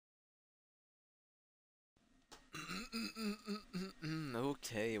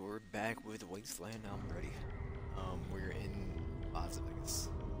Hey, we're back with Wasteland. I'm ready. We're in Las Vegas.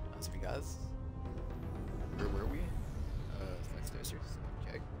 So we guys, where were we? Flex Dosers.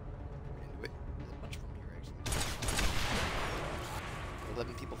 Okay, we're into it. There's a bunch of them here actually.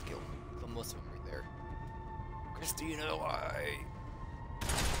 11 people killed. So most of them right there. Christina, why?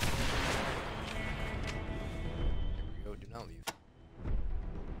 Here we go. Do not leave.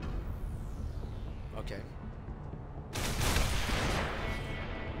 Okay.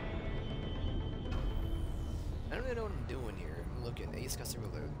 I don't really know what I'm doing here. I'm looking. Ace customer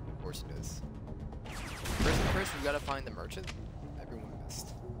load. Of course it is. First, we gotta find the merchant. Everyone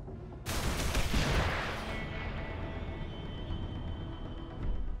missed.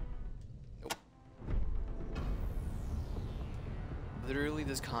 Nope. Literally,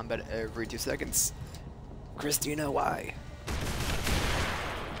 there's combat every 2 seconds. Christina, why?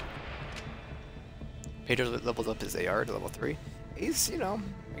 Pedro levels up his AR to level 3. Ace, you know,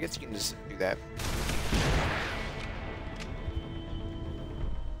 I guess you can just do that.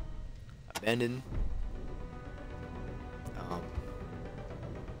 Abandoned.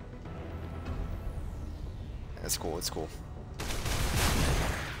 That's cool, it's cool.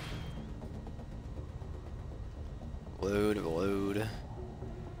 Load.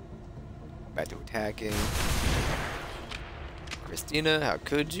 Back to attacking. Christina, how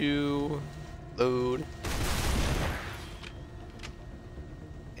could you? Load.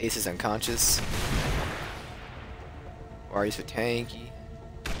 Ace is unconscious. Why are you so tanky?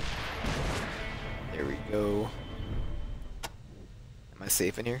 There we go. Am I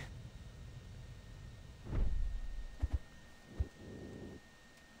safe in here?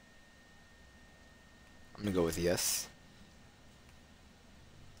 I'm gonna go with yes.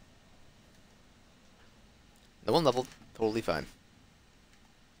 No one leveled. Totally fine.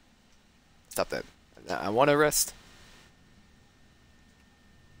 Stop that. I want to rest.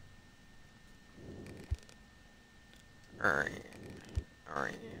 Alright.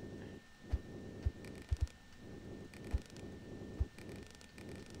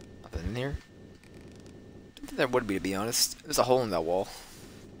 Nothing in here. Don't think there would be, to be honest. There's a hole in that wall.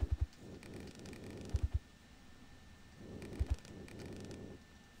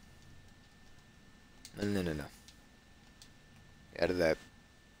 No. Out of that.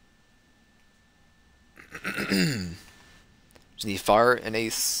 Just need fire and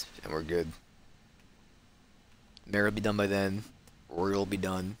ace, and we're good. Mara will be done by then. Rory will be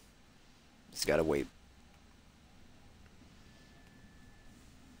done. Just gotta wait.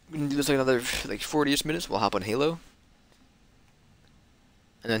 We're gonna do this like another 40-ish minutes. We'll hop on Halo,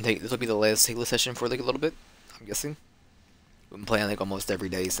 and then this will be the last Halo session for like a little bit. I'm guessing. We've been playing like almost every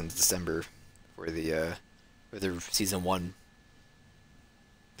day since December for the season 1,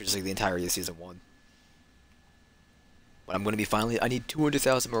 for just like the entirety of season 1. But I'm gonna be I need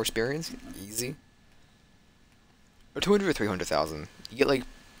 200,000 more experience, easy. Or 200 or 300,000. You get like,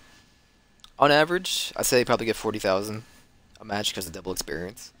 on average, I'd say you probably get 40,000 a match because of double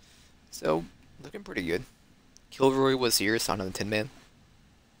experience. So, looking pretty good. Kilroy was here, Son of the Tin Man.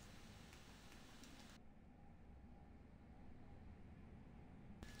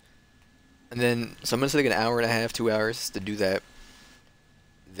 And then, so I'm gonna take an hour and a half, 2 hours to do that.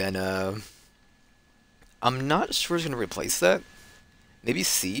 Then, I'm not sure who's gonna replace that. Maybe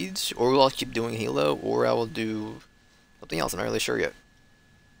Siege, or I'll keep doing Halo, or I will do something else. I'm not really sure yet.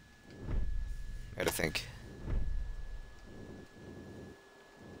 I gotta think.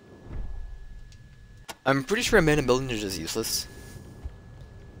 I'm pretty sure abandoned buildings are just useless.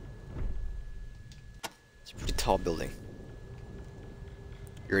 It's a pretty tall building.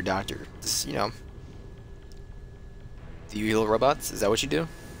 You're a doctor. Just, you know. Do you heal robots? Is that what you do?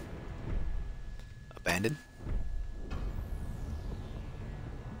 Abandoned?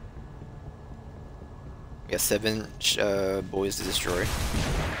 We got 7 boys to destroy.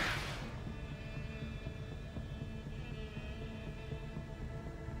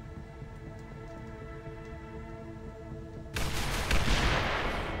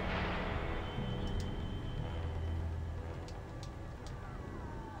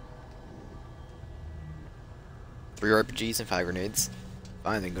 Three RPGs and 5 grenades.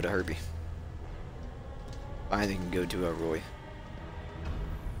 Fine, they can go to Herbie. Fine, they can go to Roy.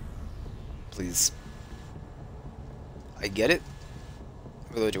 Please. I get it.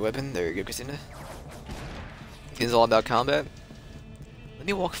 Reload your weapon. There you go, Christina. It's all about combat. Let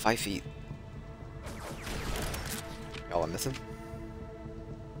me walk 5 feet. Y'all, I'm missing.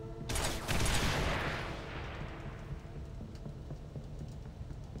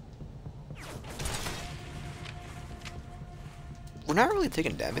 We're not really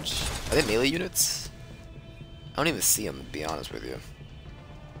taking damage. Are they melee units? I don't even see them, to be honest with you.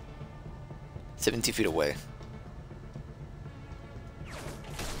 70 feet away.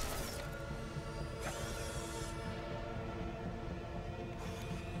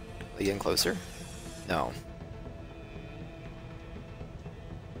 Are you getting closer? No.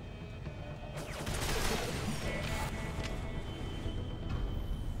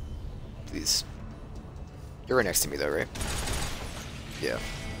 Please. You're right next to me though, right? Yeah.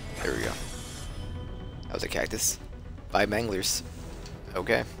 There we go. That was a cactus. 5 manglers.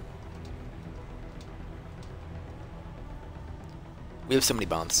 Okay. We have so many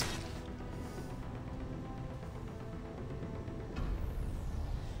bombs.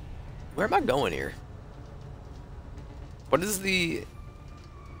 Where am I going here? What is the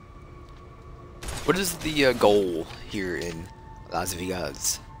goal here in Las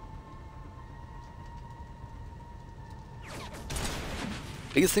Vegas?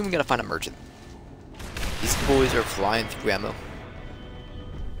 Biggest thing, we gotta find a merchant. These boys are flying through ammo.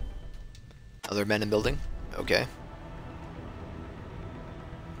 Other men in building? Okay.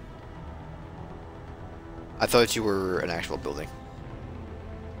 I thought you were an actual building.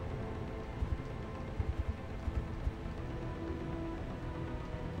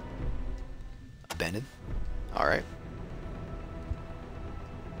 Abandoned? Alright.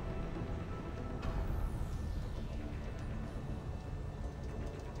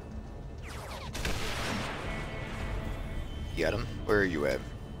 You got him? Where are you at?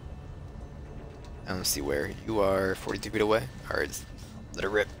 I don't see where. You are 42 feet away? Alright, just let it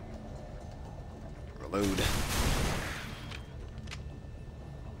rip. Reload.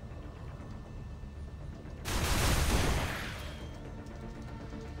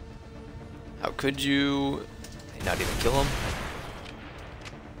 How could you not even kill him?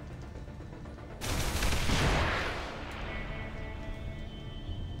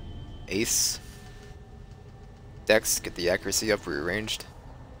 Ace. Dex, get the accuracy up, rearranged.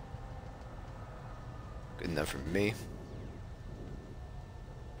 Good enough for me.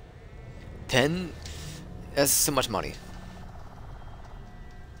 10? That's so much money.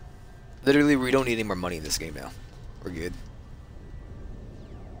 Literally, we don't need any more money in this game now. We're good.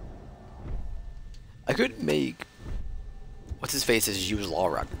 I could make what's his face's use law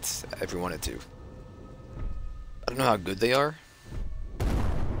rockets if we wanted to. I don't know how good they are.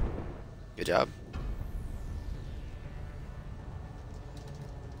 Good job.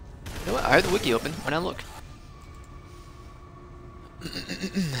 You know what? I have the wiki open. Why not look?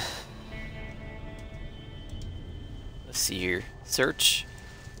 Let's see here. Search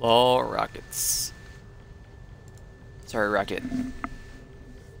law rockets. Sorry, rocket.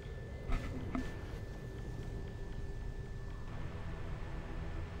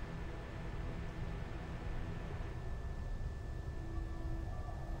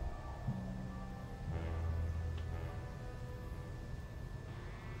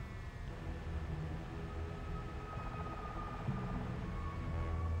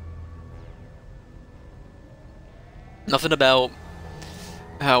 Nothing about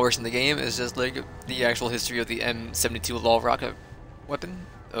how it works in the game, is just like the actual history of the M72 law rocket weapon.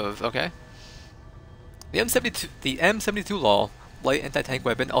 Okay. The M72 law light anti-tank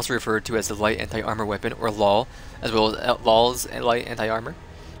weapon, also referred to as the light anti-armor weapon or LAW, as well as LAW's light anti-armor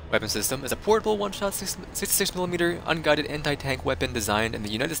weapon system, is a portable one-shot 66mm unguided anti-tank weapon designed in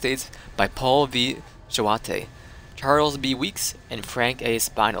the United States by Paul V. Shawate, Charles B. Weeks, and Frank A.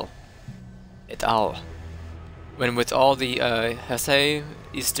 Spinel et al. When with all the Hesse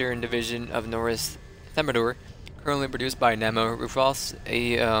Eastern Division of Norris Thermidor, currently produced by Nammo Rufos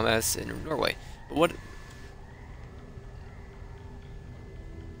AMS in Norway. But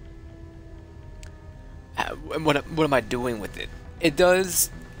what am I doing with it? It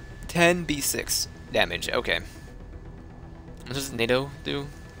does 10 B6 damage. Okay. What does NATO do?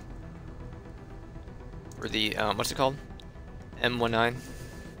 Or the what's it called? M19.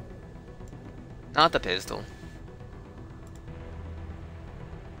 Not the pistol.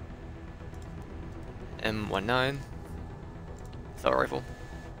 M19 assault rifle.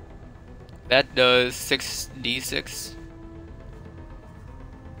 That does 6d6.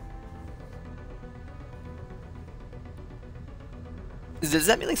 Does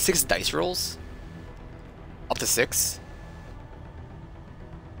that mean like 6 dice rolls? Up to 6?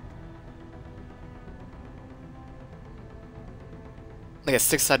 Like a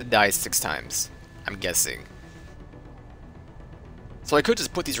 6-sided die 6 times, I'm guessing. So I could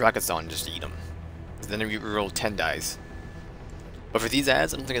just put these rockets on and just eat them. Then we roll 10 dice. But for these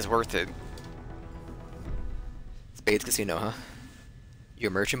ads, I don't think it's worth it. Spades Casino, huh? You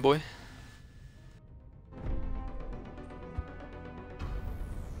a merchant boy?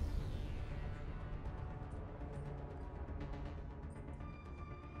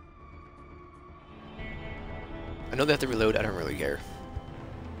 I know they have to reload, I don't really care.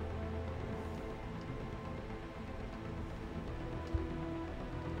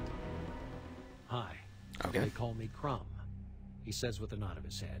 Hi. Okay. They call me Crumb, he says with a nod of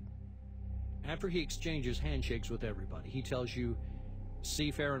his head. After he exchanges handshakes with everybody, he tells you,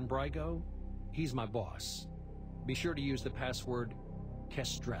 Seafarer Brygo, he's my boss. Be sure to use the password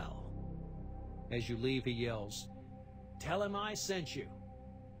Kestrel. As you leave, he yells, tell him I sent you.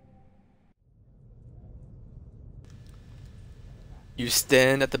 You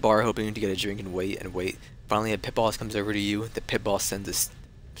stand at the bar hoping to get a drink and wait and wait. Finally, a pit boss comes over to you. The pit boss sends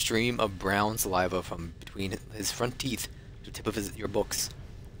a stream of brown saliva from between his front teeth to the tip of your books.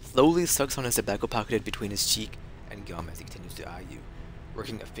 Slowly sucks on his tobacco pocketed between his cheek and gum as he continues to eye you.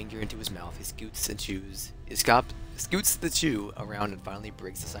 Working a finger into his mouth, he scoots the chew around and finally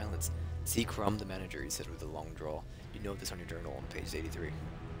breaks the silence. See Crumb, the manager, he said with a long drawl. You note this on your journal on page 83.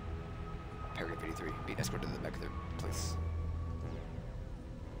 Paragraph 83. Being escorted to the back of their place.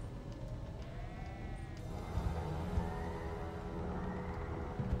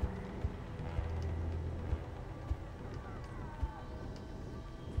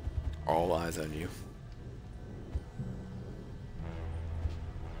 All eyes on you.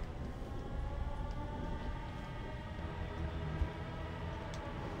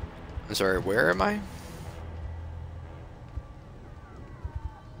 I'm sorry, where am I?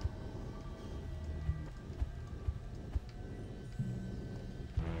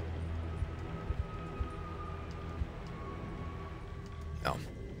 No.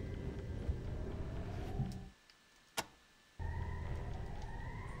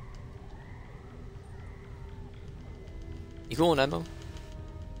 You cool on ammo?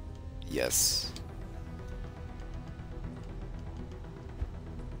 Yes.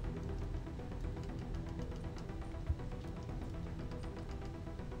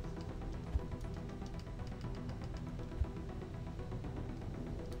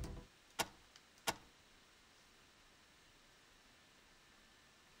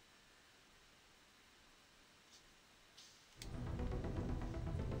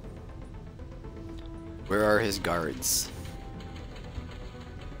 Where are his guards?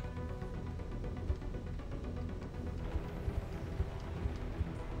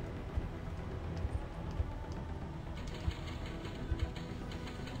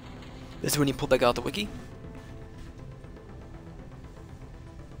 This is when you pull back out the wiki?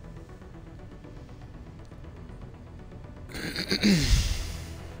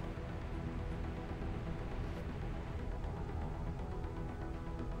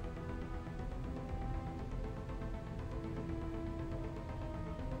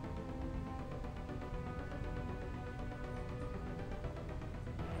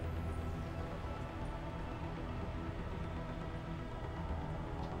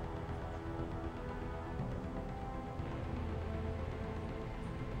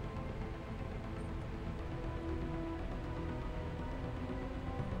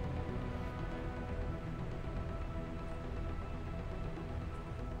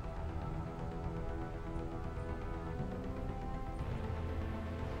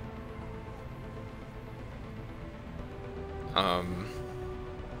 Um...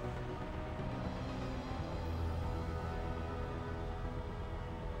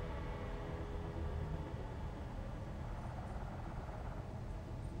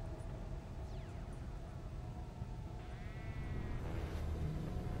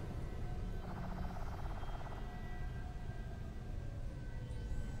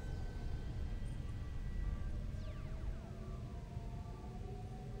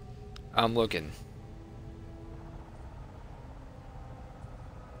 I'm looking.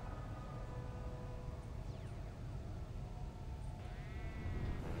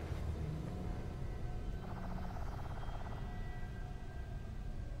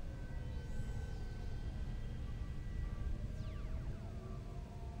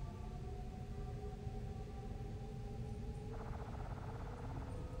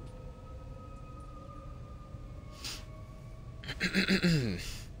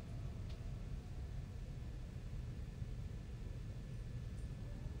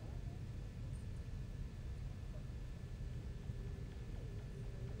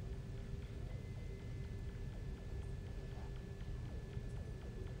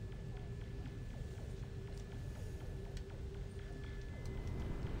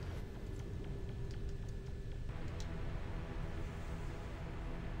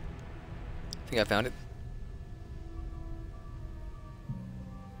 I think I found it.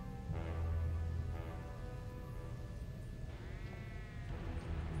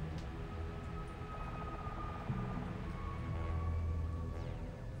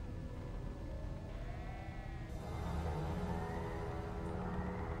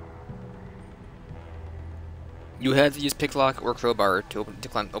 You had to use picklock or crowbar to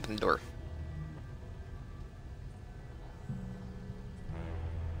open the door.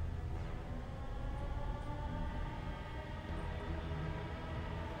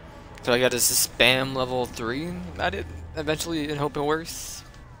 So I got this spam level 3 at it eventually and hope it works.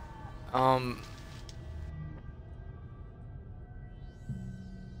 None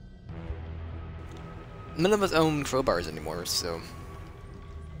of us own crowbars anymore, so.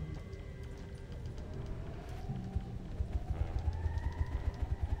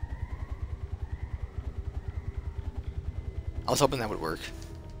 I was hoping that would work.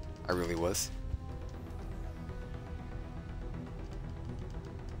 I really was.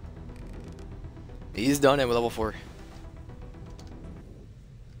 He's done it with level 4.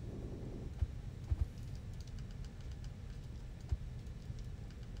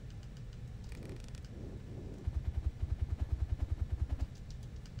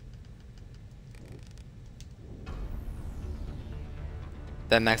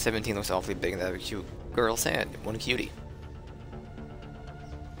 That Max 17 looks awfully big and that cute girl sand. One cutie.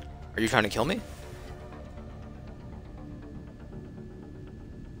 Are you trying to kill me?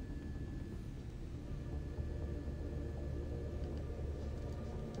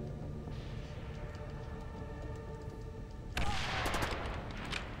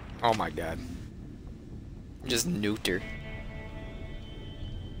 Oh my god. Just nuked her.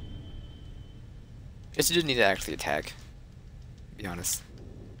 Guess you didn't need to actually attack. To be honest.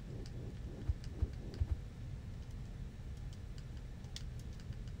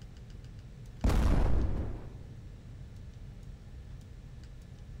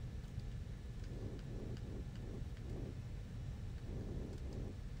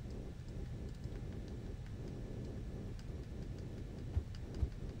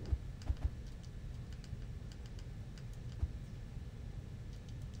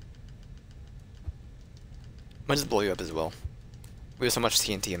 Might just blow you up as well. We have so much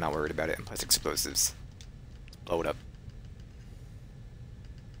TNT, I'm not worried about it, and plus explosives. Blow it up.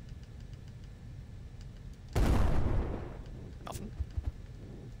 Nothing.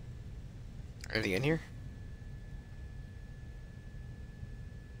 Anything in here?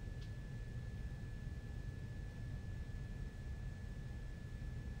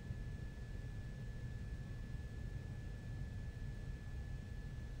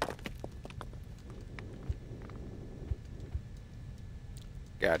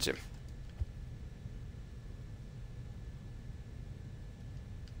 Gotcha.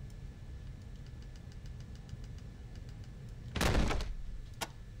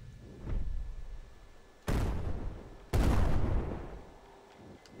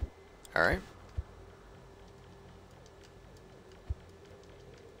 All right.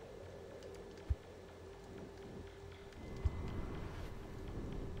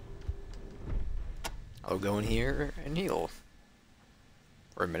 I'll go in here and heal.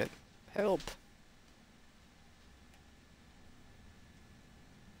 For a minute. Help.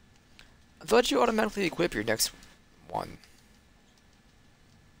 I thought you automatically equip your next one.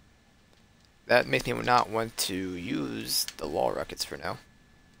 That makes me not want to use the wall rockets for now.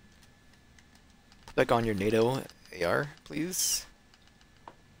 Put back on your NATO AR, please.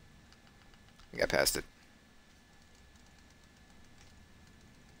 I got past it.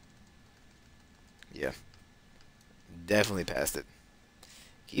 Yeah. Definitely past it.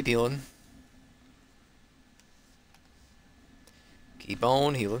 Keep healing. Keep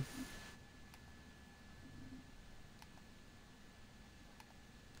on healing.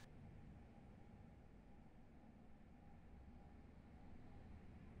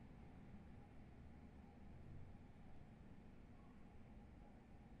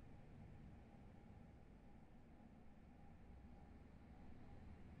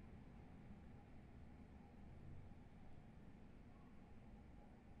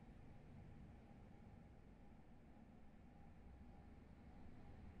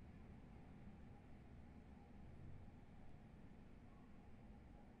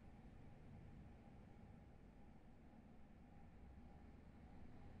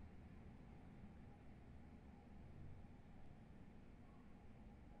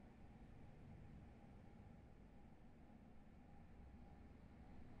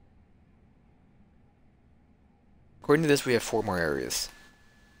 According to this, we have 4 more areas,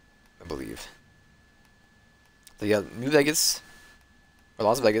 I believe. So you got New Vegas, or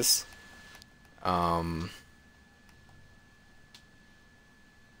Las Vegas, on.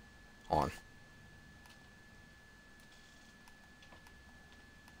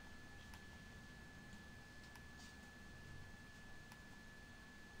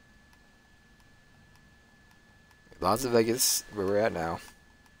 Las Vegas, where we're at now.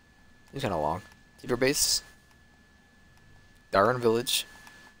 It's kind of long. Keeper base. Darren Village.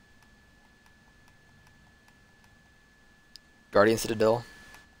 Guardian Citadel.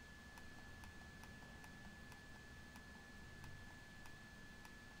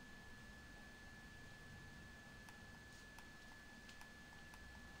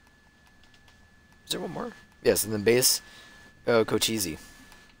 Is there one more? Yes, and then base Kochizi.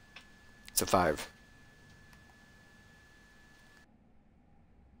 So 5.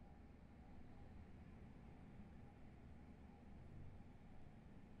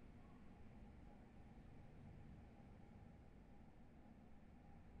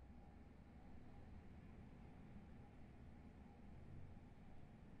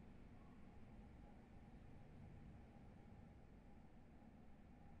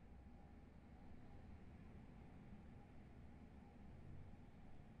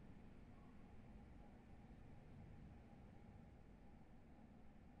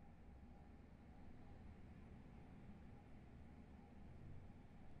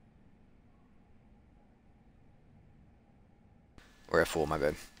 We're at full, my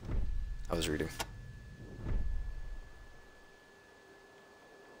bad. I was reading.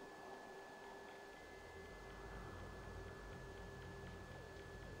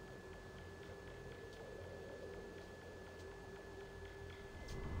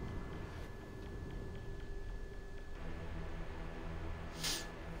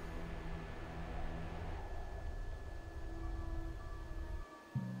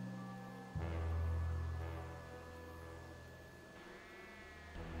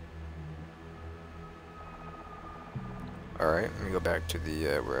 Alright, let me go back to the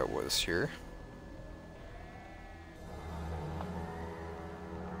where I was here.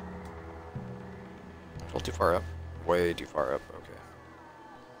 A little too far up. Way too far up, okay.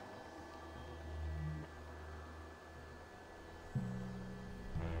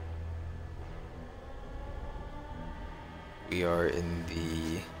 We are in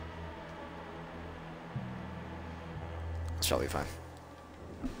the... It's probably fine.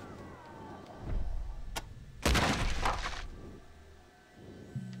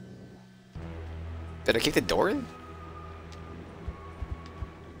 Did I kick the door in?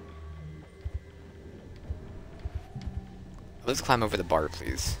 Let's climb over the bar,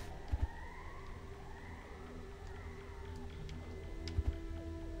 please.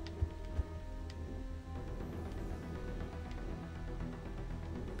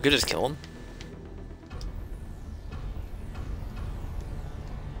 We could just kill him.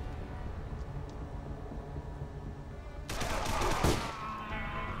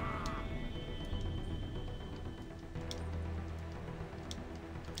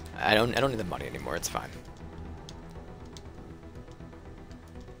 I don't need the money anymore, it's fine.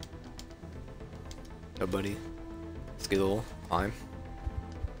 Nobody. Skill, climb.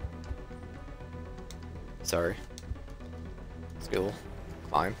 Sorry. Skill,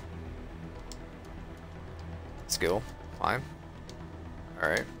 climb. Skill, climb.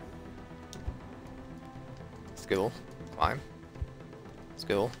 Alright. Skill, climb.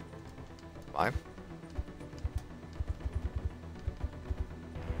 Skill, climb.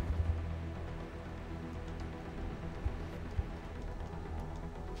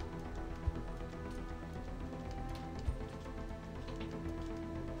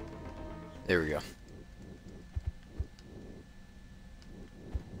 There we go.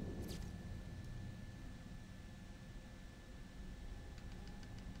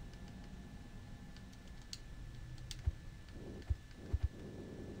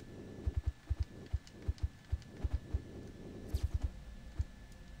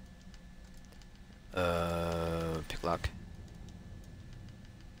 Pick lock.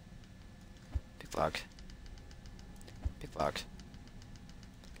 Pick lock. Pick lock.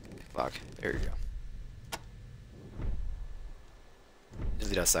 Pick lock. There you go.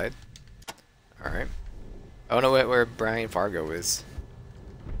 Just lead outside. Alright. I don't know where Brian Fargo is.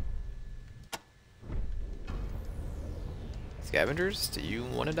 Scavengers, do you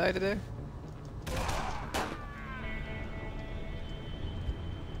want to die today?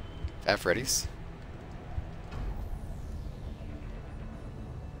 Fat Freddy's.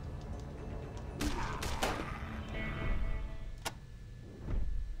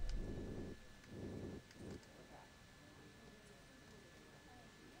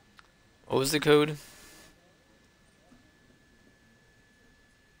 What was the code?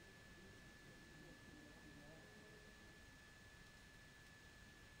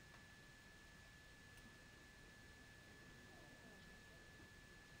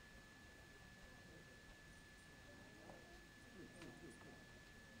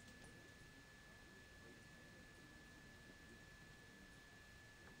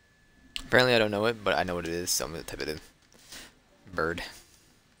 Apparently I don't know it, but I know what it is, so I'm gonna type it in. Bird.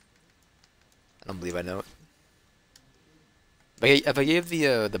 I don't believe I know it. If I gave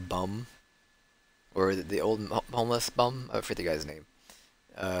the bum, or the old homeless bum, I forget the guy's name,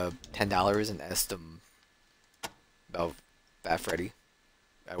 $10 and asked him about Fat Freddy,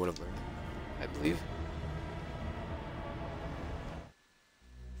 I would have learned it, I believe.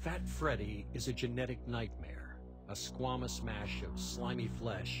 Fat Freddy is a genetic nightmare, a squamous mash of slimy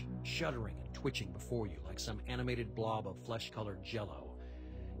flesh, shuddering and twitching before you like some animated blob of flesh-colored jello.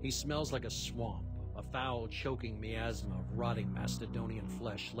 He smells like a swamp, a foul, choking miasma of rotting Macedonian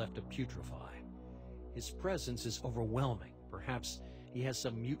flesh left to putrefy. His presence is overwhelming. Perhaps he has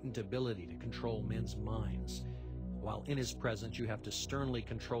some mutant ability to control men's minds. While in his presence, you have to sternly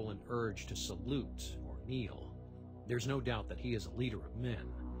control an urge to salute or kneel. There's no doubt that he is a leader of men.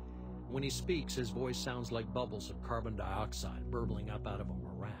 When he speaks, his voice sounds like bubbles of carbon dioxide burbling up out of a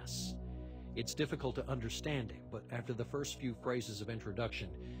morass. It's difficult to understand him, but after the first few phrases of introduction,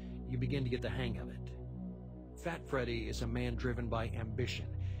 you begin to get the hang of it. Fat Freddy is a man driven by ambition,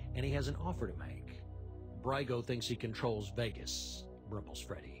 and he has an offer to make. Brygo thinks he controls Vegas, grumbles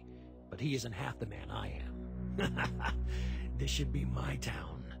Freddy, but he isn't half the man I am. This should be my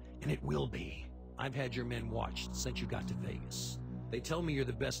town, and it will be. I've had your men watched since you got to Vegas. They tell me you're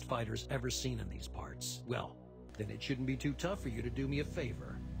the best fighters ever seen in these parts. Well, then it shouldn't be too tough for you to do me a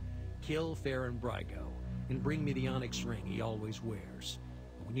favor. Kill Farron Brygo, and bring me the onyx ring he always wears.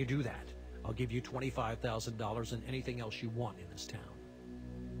 When you do that, I'll give you $25,000 and anything else you want in this town.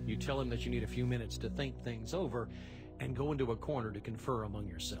 You tell him that you need a few minutes to think things over and go into a corner to confer among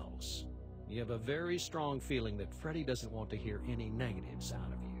yourselves. You have a very strong feeling that Freddy doesn't want to hear any negatives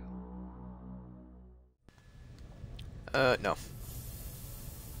out of you. No.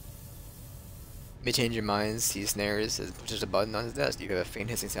 May change your minds, he snares as pushes a button on his desk. You have a faint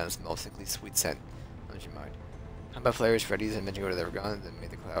hissing sound and smell of sickly sweet scent. Change your mind. Combat flares, Freddy's, and mention go to their guns, and may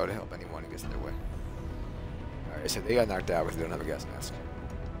the cloud help anyone who gets in their way. Alright, so they got knocked out because they don't have a gas mask.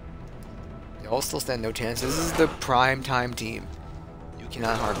 They all still stand no chance. This is the prime time team. You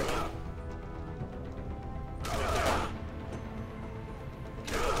cannot harm it.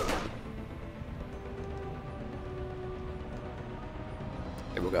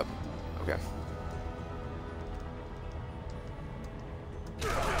 They woke up. Okay.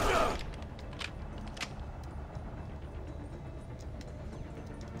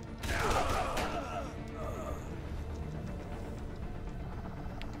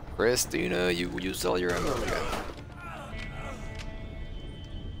 Christina, you used all your ammo again.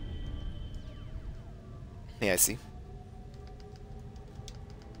 Yeah, I see.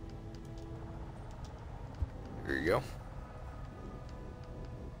 Here you go.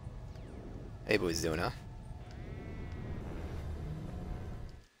 Hey, boys, doing, huh?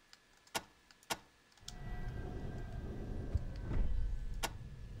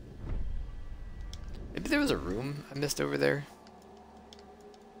 Maybe there was a room I missed over there.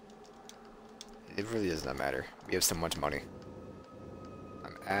 It really does not matter. We have so much money.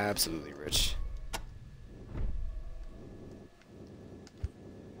 I'm absolutely rich.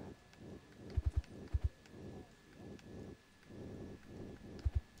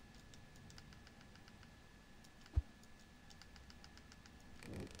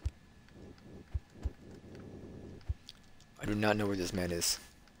 I do not know where this man is.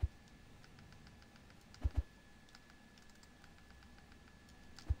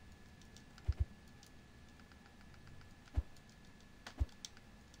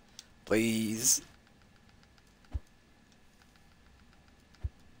 Please.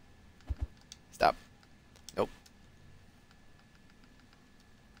 Stop. Nope.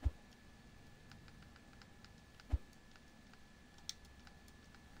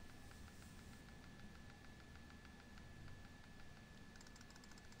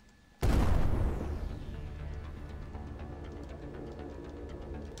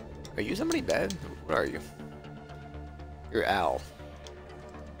 Are you somebody bad? What are you? You're Al.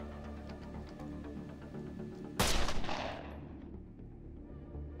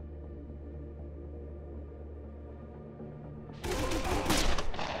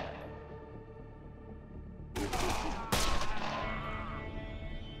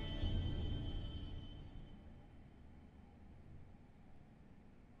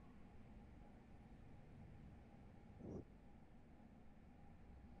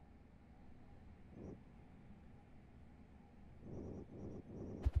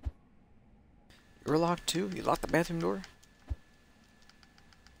 You're locked too? You locked the bathroom door?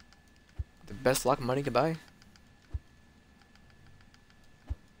 The best lock money could buy?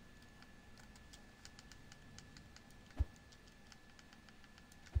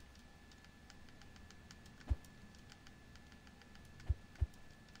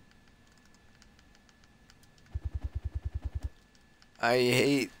 I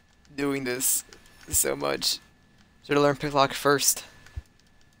hate doing this so much. Should have learned picklock first.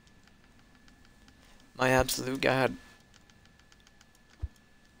 My absolute god.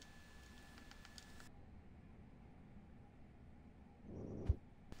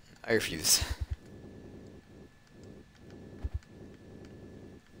 I refuse.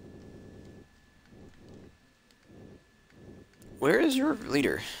 Where is your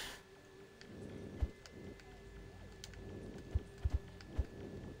leader?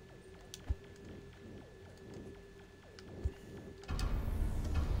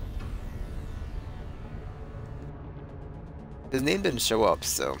 His name didn't show up,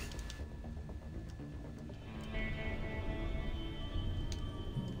 so.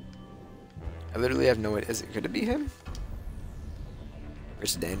 I literally have no idea. Could it be him?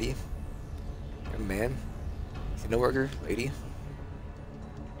 Rich dandy? Young man? Signal worker? Lady?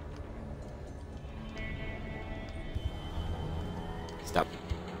 Stop.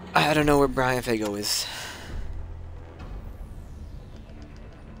 I don't know where Brian Fago is.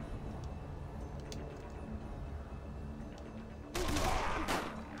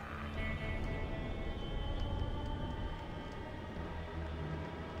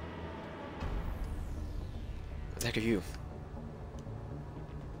 What the heck are you?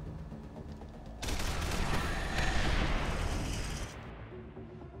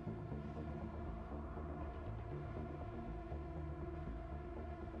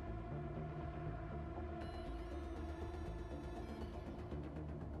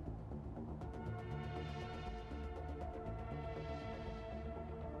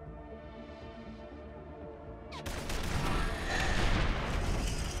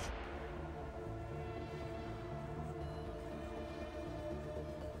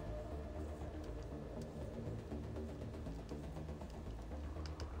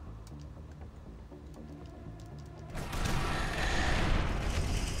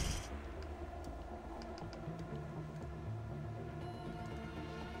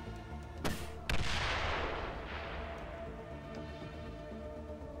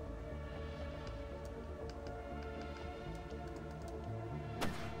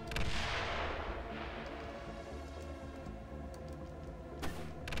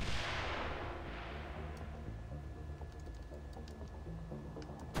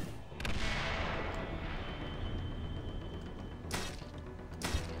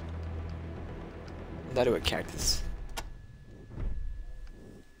 That do a cactus.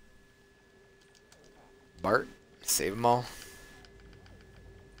 Bart, save them all.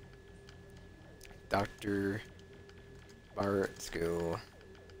 Doctor Bart, let's go.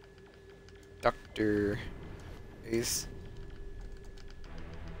 Doctor Ace.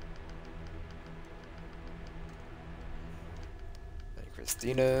 Then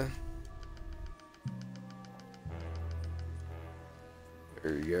Christina.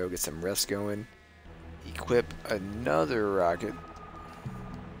 There we go, get some rest going. Equip another rocket.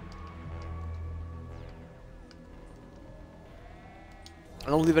 I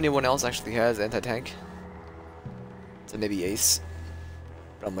don't believe anyone else actually has anti-tank. So maybe Ace.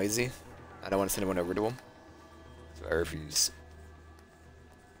 But I'm lazy. I don't want to send anyone over to him. So I refuse.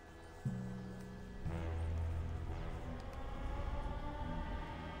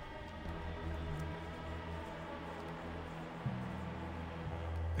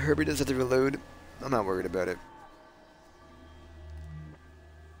 Herbie does have to reload. I'm not worried about it.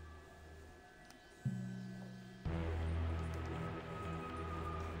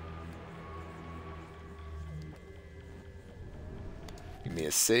 Give me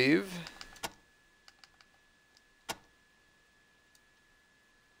a save.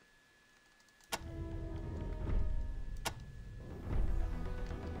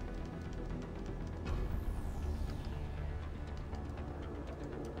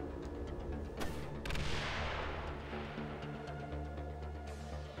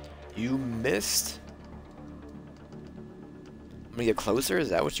 You missed? I'm gonna get closer? Is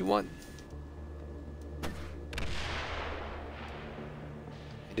that what you want?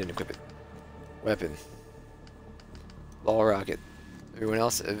 You didn't equip it. Weapon. Ball rocket. Everyone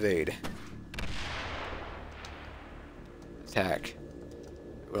else evade. Attack.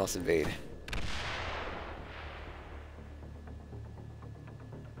 Everyone else evade.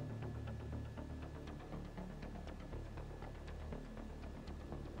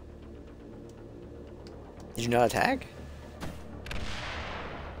 Did you not attack?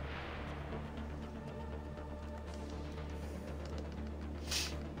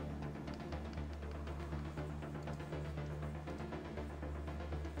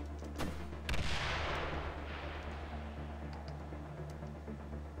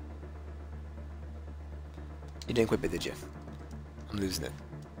 You didn't equip it, did you? I'm losing it.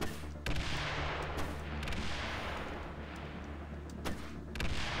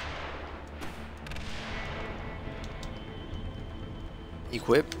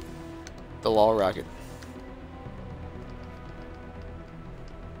 Equip the law rocket.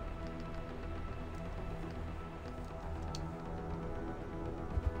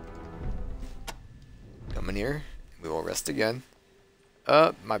 Come in here. We will rest again.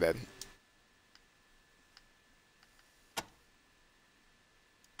 My bad.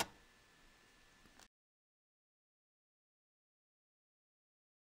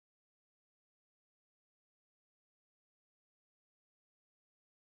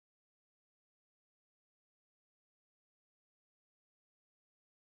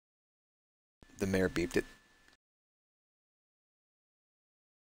 The mayor beeped it.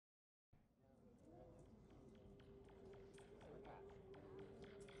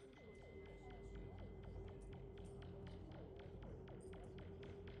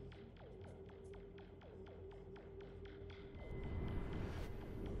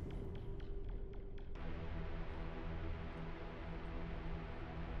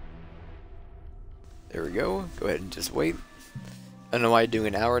 There we go. Go ahead and just wait. I don't know why you're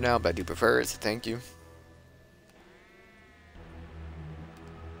doing an hour now, but I do prefer it, so thank you.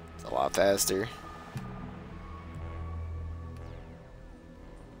 It's a lot faster.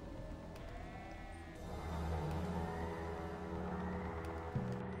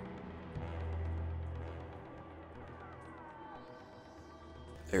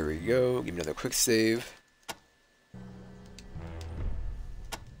 There we go. Give me another quick save.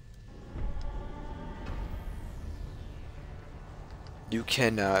 You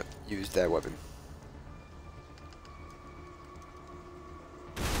cannot use that weapon.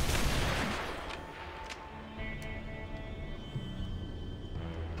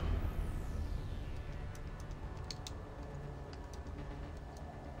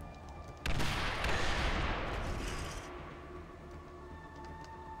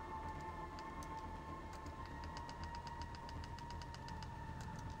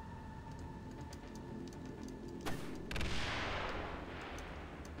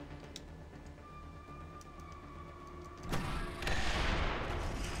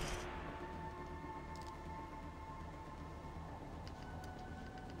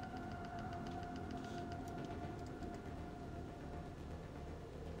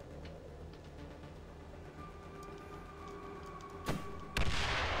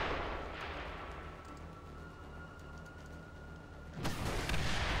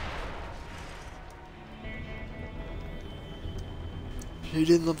 You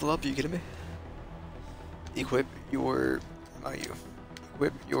didn't level up, you kidding me? Equip your...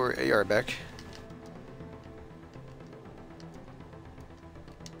 Equip your AR back.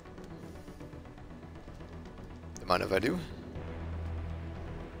 Don't mind if I do.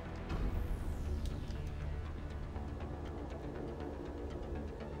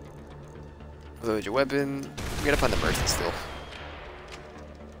 Load your weapon. We gotta find the merchant still.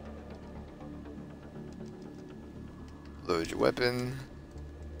 Load your weapon.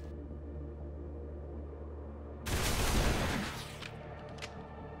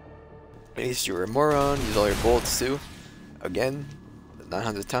 At least you were a moron. Use all your bullets too. Again, the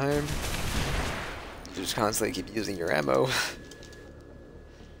 900th time. You just constantly keep using your ammo.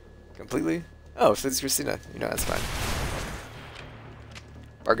 Completely. Oh, so it's Christina. You know, that's fine.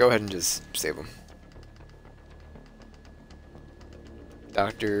 Or go ahead and just save him.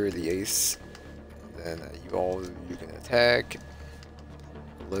 Doctor, the ace. Then you can attack.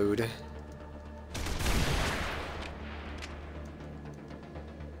 Load.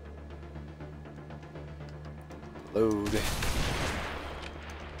 Load.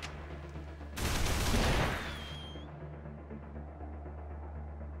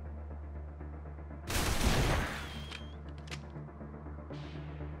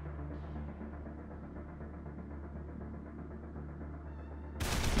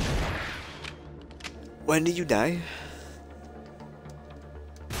 When did you die?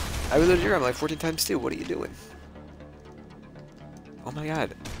 I reloaded your arm like 14 times too. What are you doing? Oh my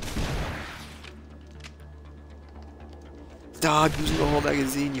god. Stop using the whole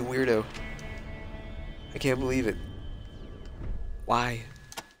magazine, you weirdo. I can't believe it. Why?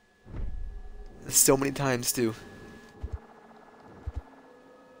 So many times too.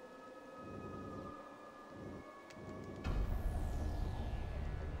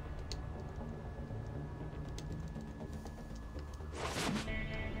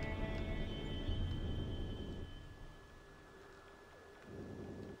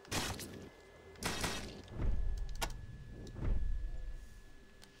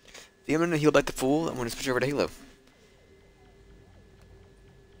 If I'm gonna heal like the fool, I'm gonna switch over to Halo.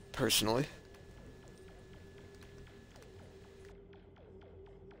 personally.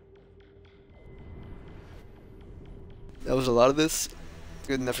 That was a lot of this.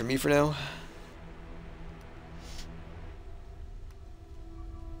 Good enough for me for now.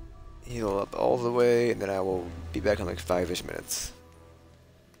 Heal up all the way, and then I will be back in like 5-ish minutes.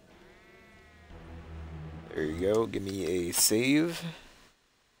 There you go. Give me a save.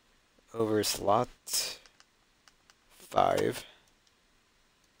 Over slot 5.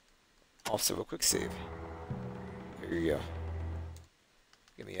 Also a quick save. There you go.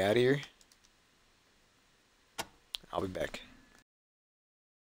 Get me out of here. I'll be back.